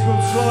Okay, this is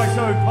called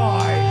Slice-O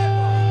Pie.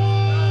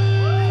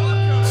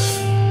 fucker.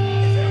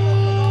 Is it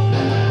rock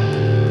and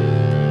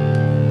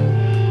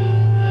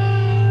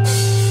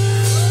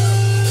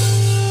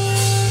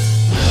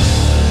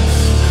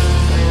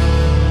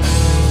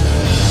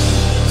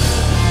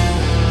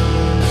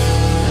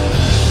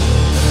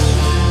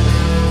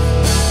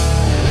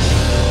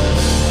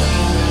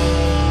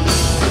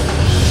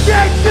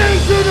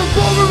To the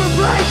former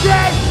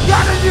replacement,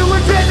 got a new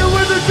agenda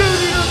with a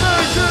duty to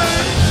mercy.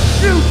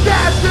 New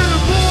staff to the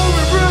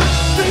boring room,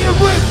 being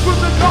whipped from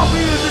the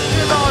coffee of the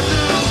shit I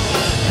do.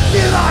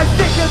 New lies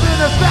thicker than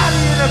a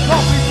valley in a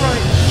coffee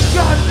break.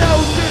 God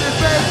knows in the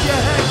bed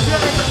your head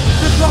shake.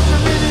 The clock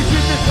of minutes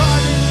in the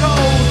tiny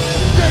cold.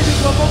 They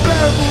become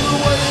unbearable the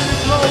way in the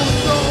cold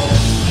soul.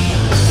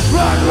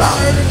 Run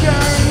riot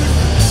again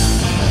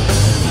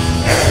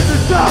in the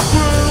dark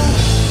room.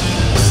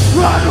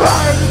 Run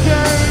riot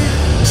again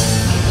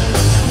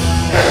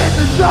in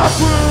the dark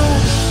room.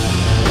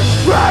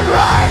 Run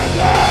riot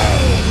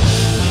again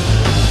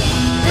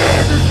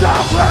in the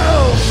dark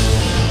room.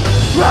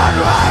 Run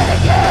riot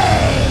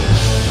again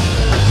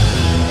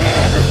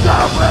in the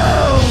dark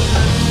room.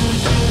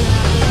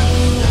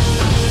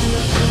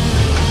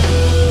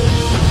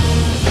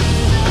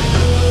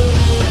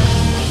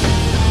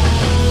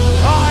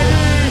 I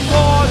need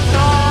more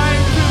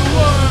time to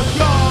work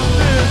on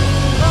this.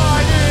 I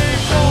need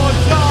more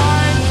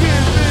time,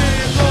 give me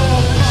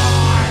more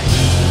time.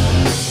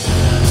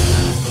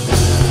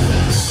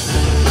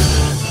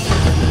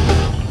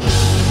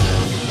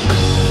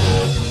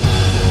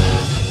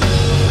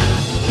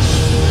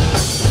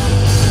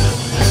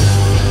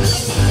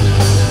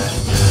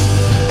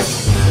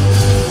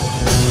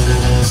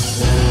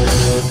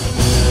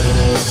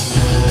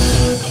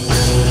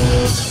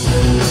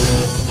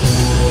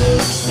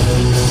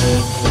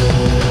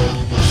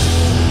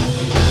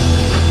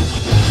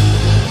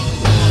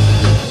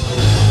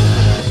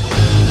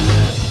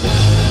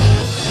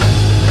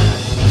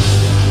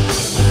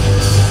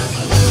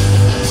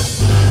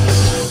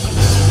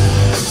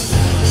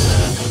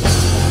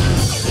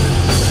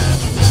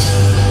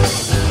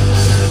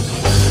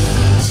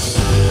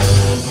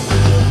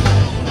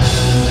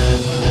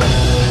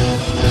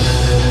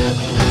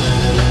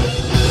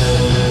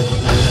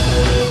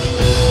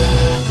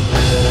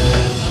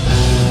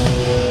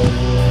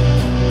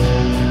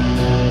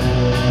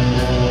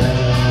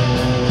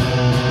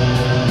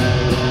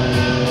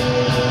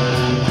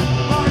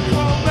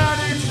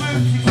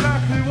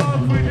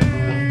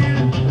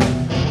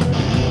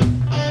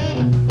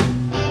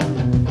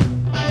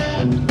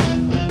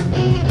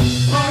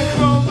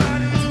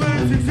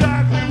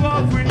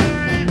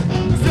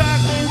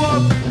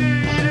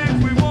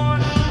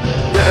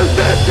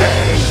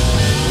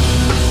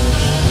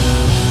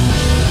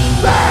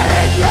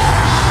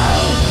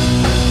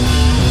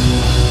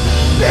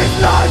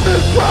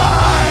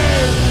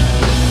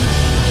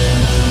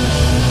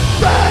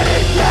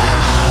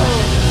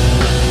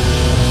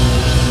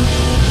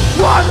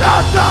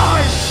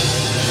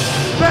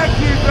 Thank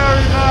you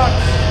very much.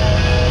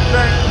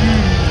 Thank you.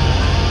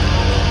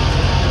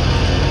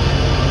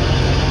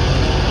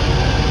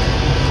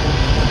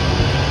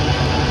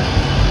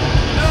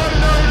 No.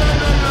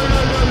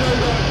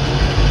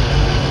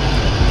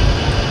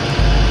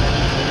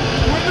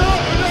 We're not.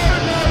 We're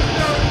not.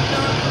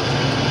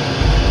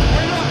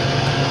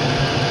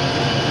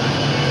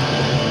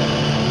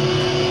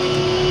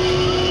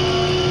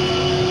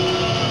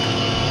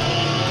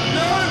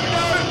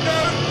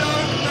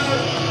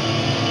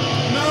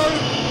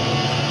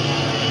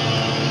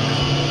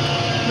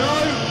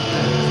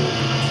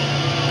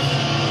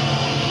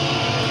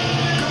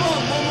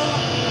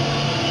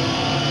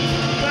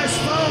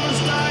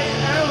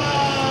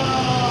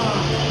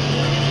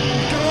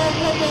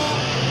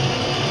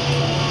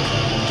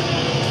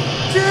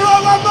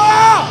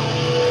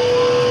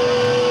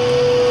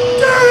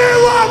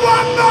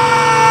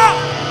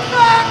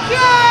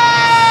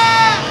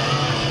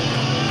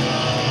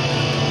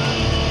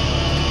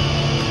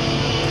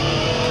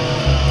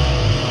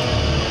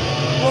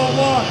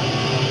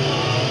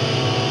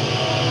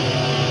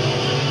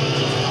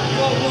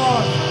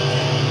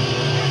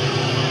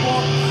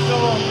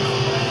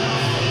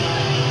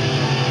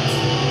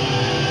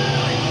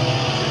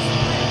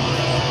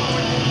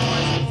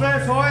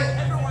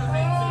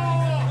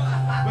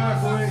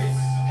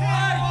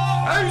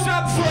 Who's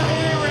up for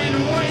hearing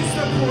what is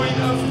the point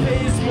of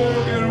Piers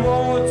Morgan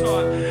one more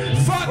time?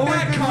 Fuck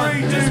that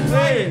cunt, just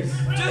play it.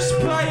 Just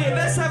play it,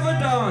 let's have a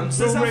dance,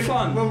 let's have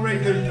fun. We'll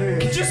redo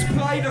Piers. Just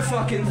play the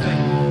fucking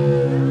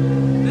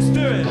thing. Let's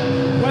do it.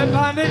 Wet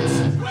bandits?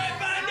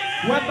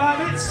 Wet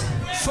bandits?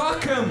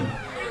 Fuck them.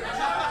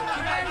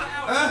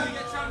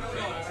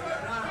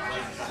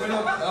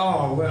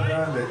 Oh, wet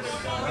bandits.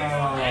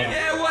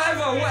 Yeah,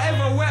 whatever,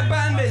 wet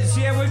bandits.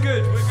 Yeah, we're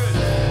good.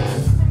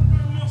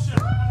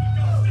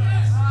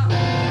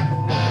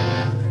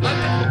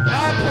 I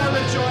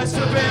apologise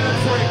for being a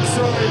prick,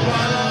 sorry, but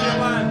I love your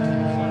man.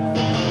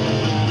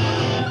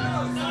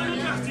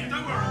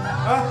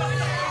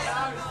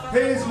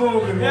 Piers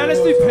Morgan. Yeah, let's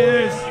do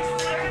Piers.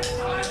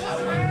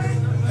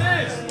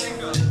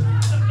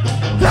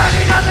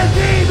 Turning on the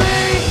TV,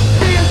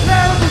 see a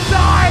terrible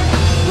sight.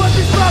 What's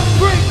this fuck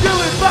freak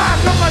doing back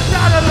on my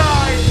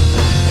satellite?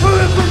 Who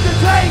is quick to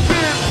take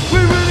him? We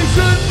really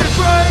shouldn't be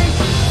free.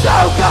 So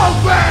go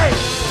free.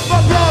 My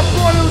blood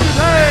boils in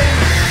hate.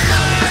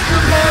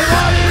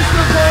 What is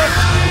the point?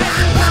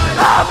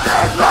 Of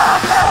this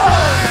moment.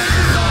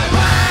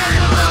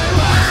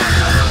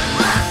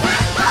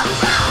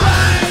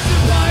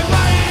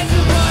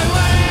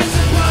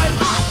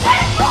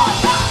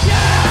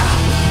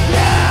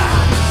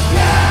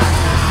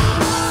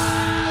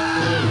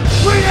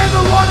 We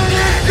never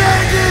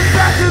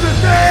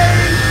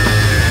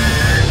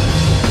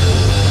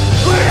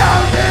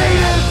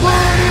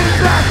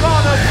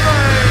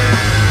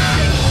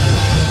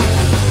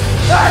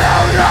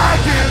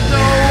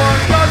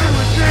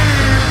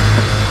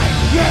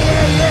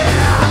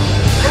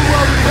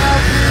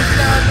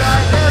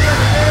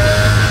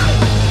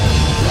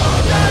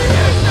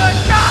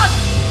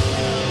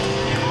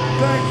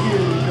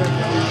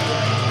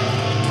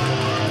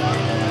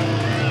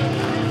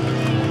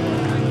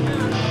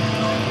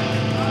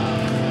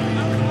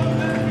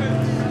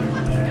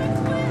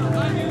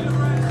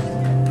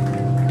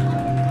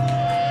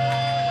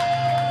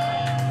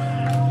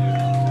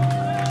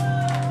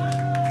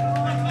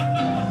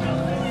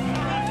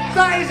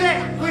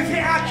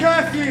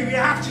curfew. You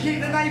have to keep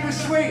the neighbours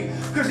sweet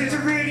because it's a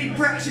really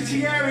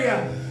Brexity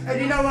area.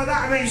 And you know what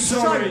that means.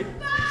 Sorry.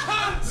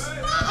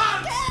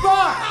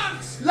 But,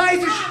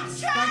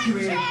 thank you,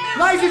 Ian.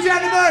 Ladies and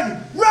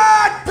gentlemen,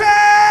 Rad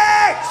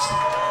Pitt!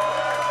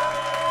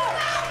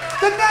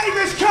 The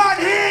neighbours can't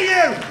hear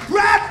you!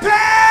 Rad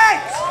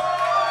Pitt!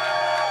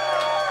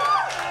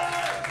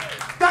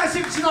 That's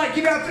it tonight.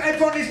 Give it up to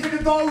everyone who's been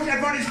involved,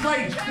 everyone who's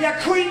played. We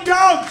had Queen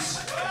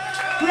Dogs.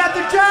 We had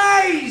the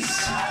Days.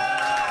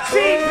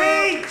 Team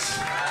Pete.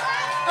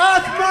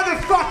 Earth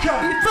Motherfucker.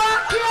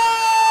 Fuck you!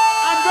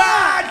 And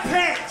Rad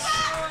Pitt.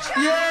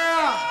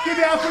 Yeah! Give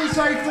it up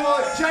also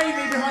for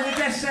Jamie behind the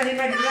desk there. He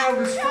made it loud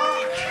as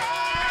fuck.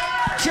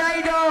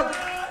 J-Dog.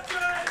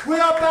 We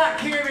are back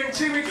here in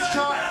 2 weeks'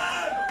 time.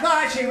 No,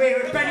 actually,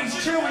 we're at Benny's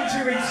Chill in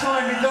 2 weeks'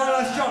 time with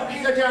Lionel's Jock,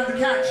 Kilo Down the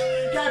Catch,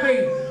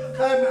 Gabby,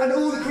 and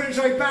all the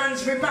Queensway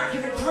bands. We're back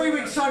here in 3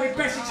 weeks' time with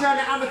Bessie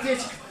Turner,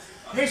 Amethyst,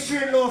 History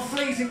and Law,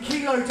 Fleas and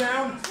Kilo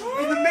Down.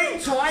 In the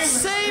meantime,